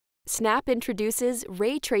Snap introduces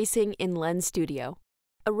ray tracing in Lens Studio,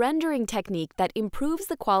 a rendering technique that improves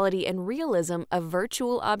the quality and realism of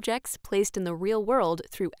virtual objects placed in the real world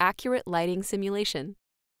through accurate lighting simulation.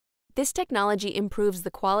 This technology improves the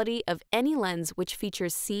quality of any lens which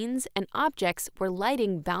features scenes and objects where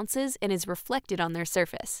lighting bounces and is reflected on their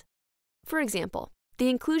surface. For example, the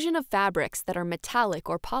inclusion of fabrics that are metallic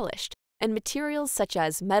or polished, and materials such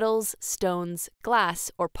as metals, stones, glass,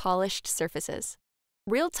 or polished surfaces.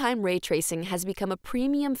 Real-time ray tracing has become a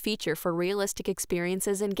premium feature for realistic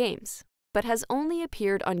experiences in games, but has only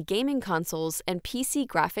appeared on gaming consoles and PC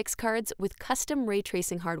graphics cards with custom ray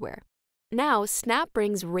tracing hardware. Now, Snap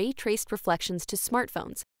brings ray-traced reflections to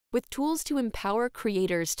smartphones, with tools to empower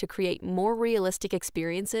creators to create more realistic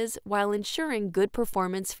experiences while ensuring good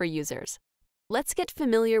performance for users. Let's get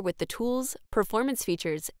familiar with the tools, performance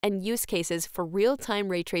features, and use cases for real-time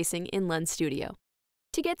ray tracing in Lens Studio.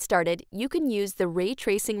 To get started, you can use the Ray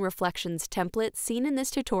Tracing Reflections template seen in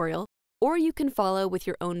this tutorial, or you can follow with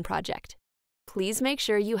your own project. Please make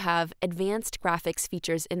sure you have Advanced Graphics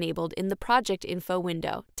features enabled in the Project Info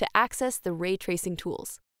window to access the ray tracing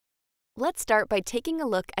tools. Let's start by taking a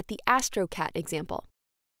look at the AstroCat example.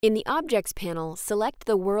 In the Objects panel, select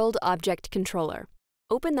the World Object Controller.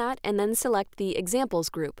 Open that and then select the Examples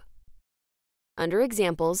group. Under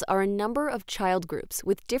Examples are a number of child groups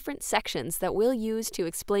with different sections that we'll use to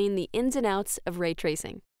explain the ins and outs of ray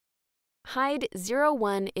tracing. Hide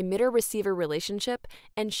 0-1 emitter-receiver relationship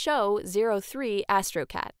and show 0-3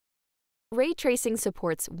 AstroCat. Ray tracing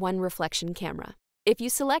supports one reflection camera. If you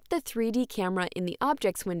select the 3D camera in the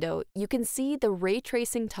Objects window, you can see the ray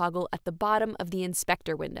tracing toggle at the bottom of the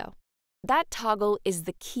Inspector window. That toggle is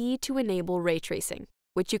the key to enable ray tracing,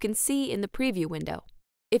 which you can see in the Preview window.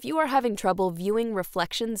 If you are having trouble viewing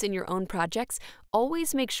reflections in your own projects,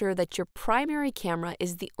 always make sure that your primary camera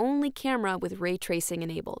is the only camera with ray tracing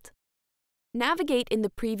enabled. Navigate in the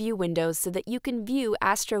Preview window so that you can view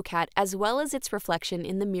AstroCat as well as its reflection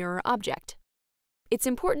in the mirror object. It's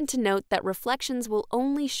important to note that reflections will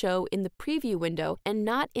only show in the Preview window and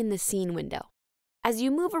not in the Scene window. As you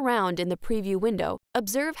move around in the Preview window,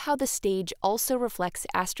 observe how the stage also reflects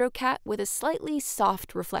AstroCat with a slightly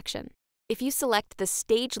soft reflection. If you select the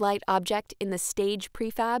Stage Light object in the Stage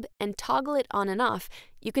prefab and toggle it on and off,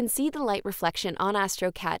 you can see the light reflection on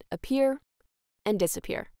AstroCat appear and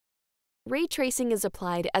disappear. Ray tracing is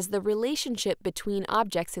applied as the relationship between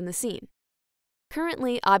objects in the scene.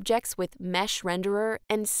 Currently, objects with Mesh Renderer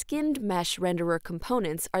and Skinned Mesh Renderer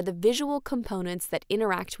components are the visual components that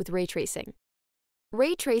interact with ray tracing.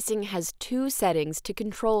 Ray tracing has two settings to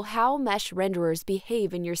control how mesh renderers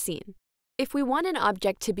behave in your scene. If we want an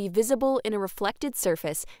object to be visible in a reflected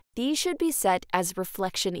surface, these should be set as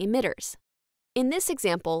reflection emitters. In this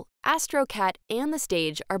example, AstroCat and the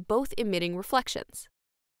stage are both emitting reflections.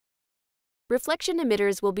 Reflection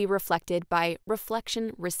emitters will be reflected by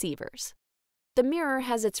reflection receivers. The mirror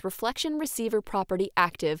has its reflection receiver property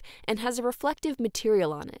active and has a reflective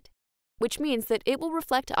material on it, which means that it will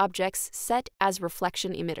reflect objects set as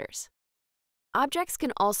reflection emitters. Objects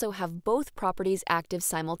can also have both properties active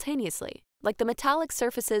simultaneously, like the metallic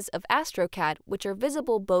surfaces of AstroCat, which are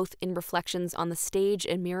visible both in reflections on the stage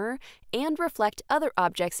and mirror and reflect other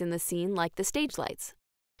objects in the scene like the stage lights.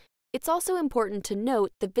 It's also important to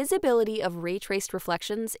note the visibility of ray-traced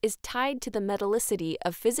reflections is tied to the metallicity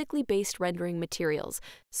of physically based rendering materials,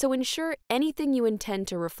 so ensure anything you intend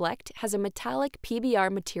to reflect has a metallic PBR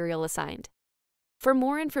material assigned. For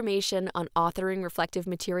more information on authoring reflective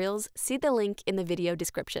materials, see the link in the video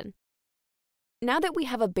description. Now that we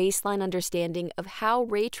have a baseline understanding of how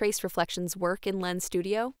ray-traced reflections work in Lens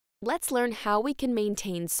Studio, let's learn how we can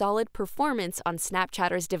maintain solid performance on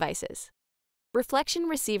Snapchatter's devices. Reflection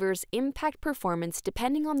receivers impact performance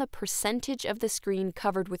depending on the percentage of the screen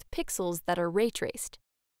covered with pixels that are ray-traced.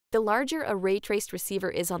 The larger a ray-traced receiver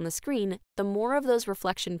is on the screen, the more of those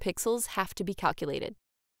reflection pixels have to be calculated.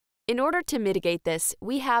 In order to mitigate this,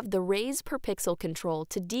 we have the raise per pixel control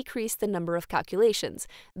to decrease the number of calculations,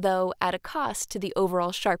 though at a cost to the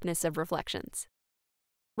overall sharpness of reflections.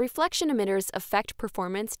 Reflection emitters affect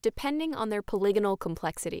performance depending on their polygonal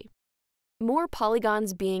complexity. More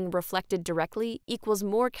polygons being reflected directly equals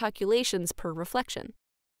more calculations per reflection.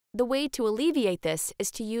 The way to alleviate this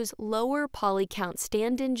is to use lower poly count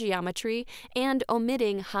stand-in geometry and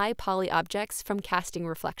omitting high poly objects from casting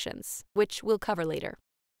reflections, which we'll cover later.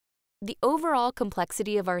 The overall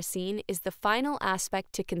complexity of our scene is the final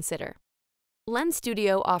aspect to consider. Lens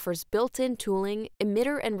Studio offers built-in tooling,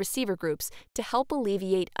 emitter and receiver groups to help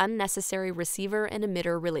alleviate unnecessary receiver and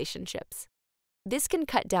emitter relationships. This can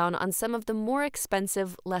cut down on some of the more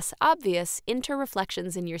expensive, less obvious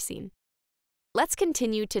interreflections in your scene. Let's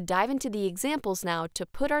continue to dive into the examples now to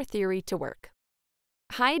put our theory to work.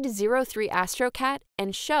 Hide 03 AstroCat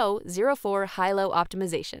and show 04 high-low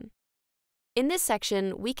optimization. In this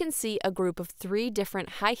section, we can see a group of 3 different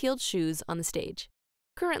high-heeled shoes on the stage.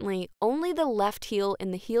 Currently, only the left heel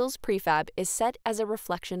in the heels prefab is set as a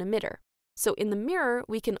reflection emitter, so in the mirror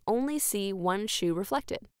we can only see one shoe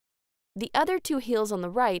reflected. The other 2 heels on the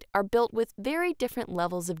right are built with very different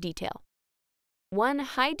levels of detail. One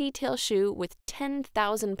high-detail shoe with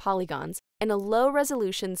 10,000 polygons and a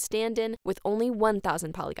low-resolution stand-in with only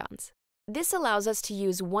 1,000 polygons. This allows us to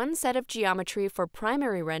use one set of geometry for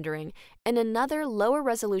primary rendering and another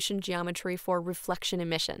lower-resolution geometry for reflection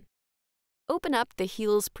emission. Open up the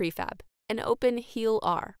heels prefab and open heel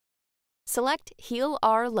R. Select heel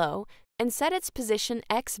R low and set its position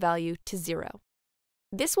X value to 0.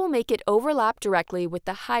 This will make it overlap directly with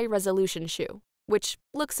the high-resolution shoe, which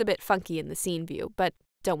looks a bit funky in the scene view, but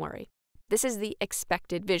don't worry. This is the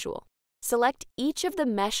expected visual. Select each of the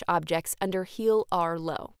mesh objects under heel R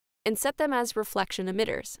low and set them as reflection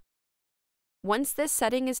emitters. Once this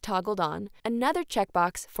setting is toggled on, another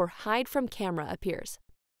checkbox for Hide from Camera appears.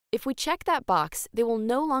 If we check that box, they will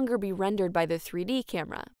no longer be rendered by the 3D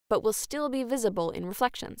camera, but will still be visible in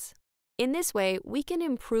reflections. In this way, we can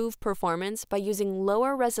improve performance by using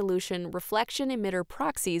lower resolution reflection emitter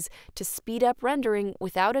proxies to speed up rendering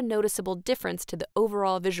without a noticeable difference to the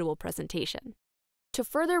overall visual presentation. To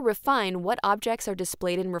further refine what objects are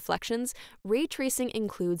displayed in reflections, ray tracing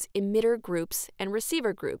includes emitter groups and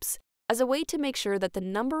receiver groups as a way to make sure that the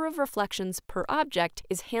number of reflections per object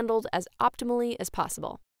is handled as optimally as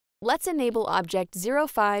possible. Let's enable Object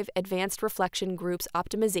 05 Advanced Reflection Groups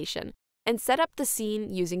Optimization and set up the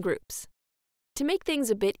scene using groups. To make things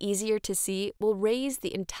a bit easier to see, we'll raise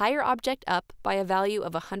the entire object up by a value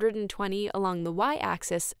of 120 along the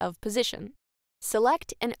y-axis of position.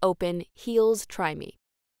 Select and open Heels Try Me.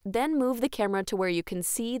 Then move the camera to where you can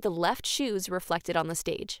see the left shoes reflected on the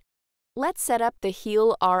stage. Let's set up the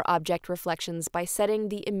heel R object reflections by setting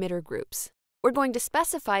the emitter groups. We're going to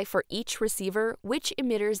specify for each receiver which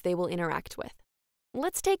emitters they will interact with.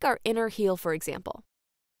 Let's take our inner heel for example.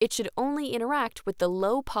 It should only interact with the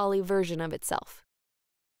low poly version of itself.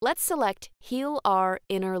 Let's select heel R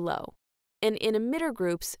inner low, and in emitter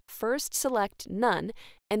groups, first select none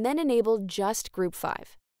and then enable just group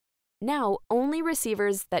 5. Now, only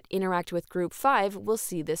receivers that interact with group 5 will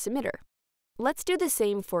see this emitter. Let's do the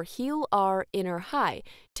same for heel R inner high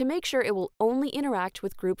to make sure it will only interact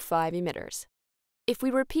with group 5 emitters. If we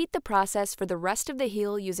repeat the process for the rest of the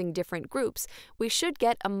heel using different groups, we should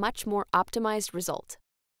get a much more optimized result.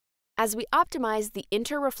 As we optimize the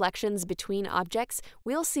interreflections between objects,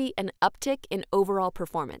 we'll see an uptick in overall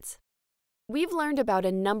performance. We've learned about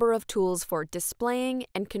a number of tools for displaying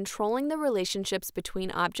and controlling the relationships between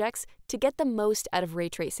objects to get the most out of ray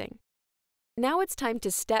tracing. Now it's time to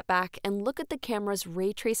step back and look at the camera's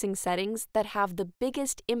ray tracing settings that have the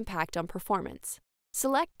biggest impact on performance.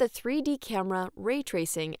 Select the 3D camera ray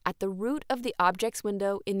tracing at the root of the Objects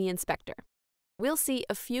window in the inspector. We'll see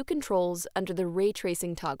a few controls under the ray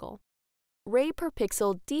tracing toggle. Ray per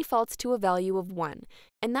pixel defaults to a value of 1,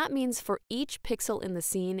 and that means for each pixel in the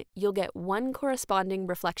scene, you'll get one corresponding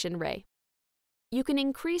reflection ray. You can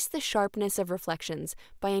increase the sharpness of reflections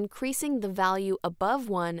by increasing the value above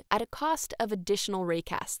 1 at a cost of additional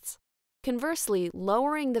raycasts. Conversely,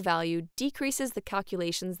 lowering the value decreases the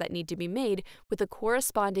calculations that need to be made with a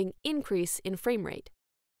corresponding increase in frame rate.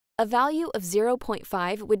 A value of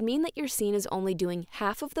 0.5 would mean that your scene is only doing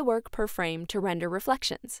half of the work per frame to render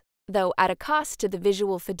reflections, though at a cost to the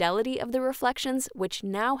visual fidelity of the reflections, which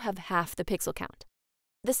now have half the pixel count.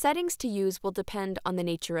 The settings to use will depend on the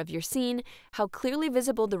nature of your scene, how clearly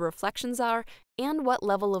visible the reflections are, and what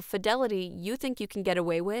level of fidelity you think you can get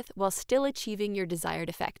away with while still achieving your desired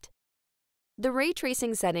effect. The ray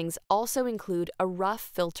tracing settings also include a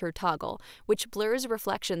rough filter toggle, which blurs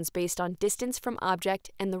reflections based on distance from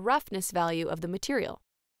object and the roughness value of the material.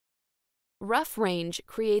 Rough range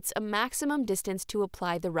creates a maximum distance to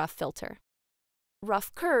apply the rough filter.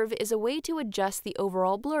 Rough curve is a way to adjust the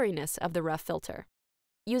overall blurriness of the rough filter.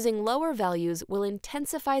 Using lower values will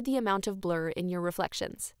intensify the amount of blur in your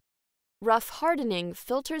reflections. Rough hardening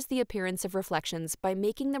filters the appearance of reflections by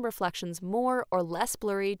making the reflections more or less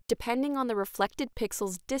blurry depending on the reflected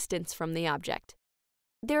pixel's distance from the object.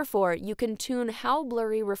 Therefore, you can tune how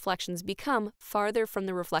blurry reflections become farther from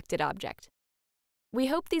the reflected object. We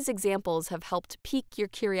hope these examples have helped pique your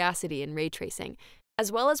curiosity in ray tracing,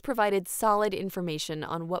 as well as provided solid information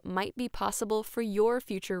on what might be possible for your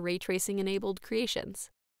future ray tracing-enabled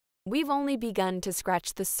creations. We've only begun to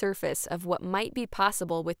scratch the surface of what might be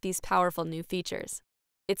possible with these powerful new features.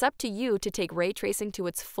 It's up to you to take ray tracing to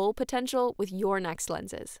its full potential with your next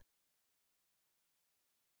lenses.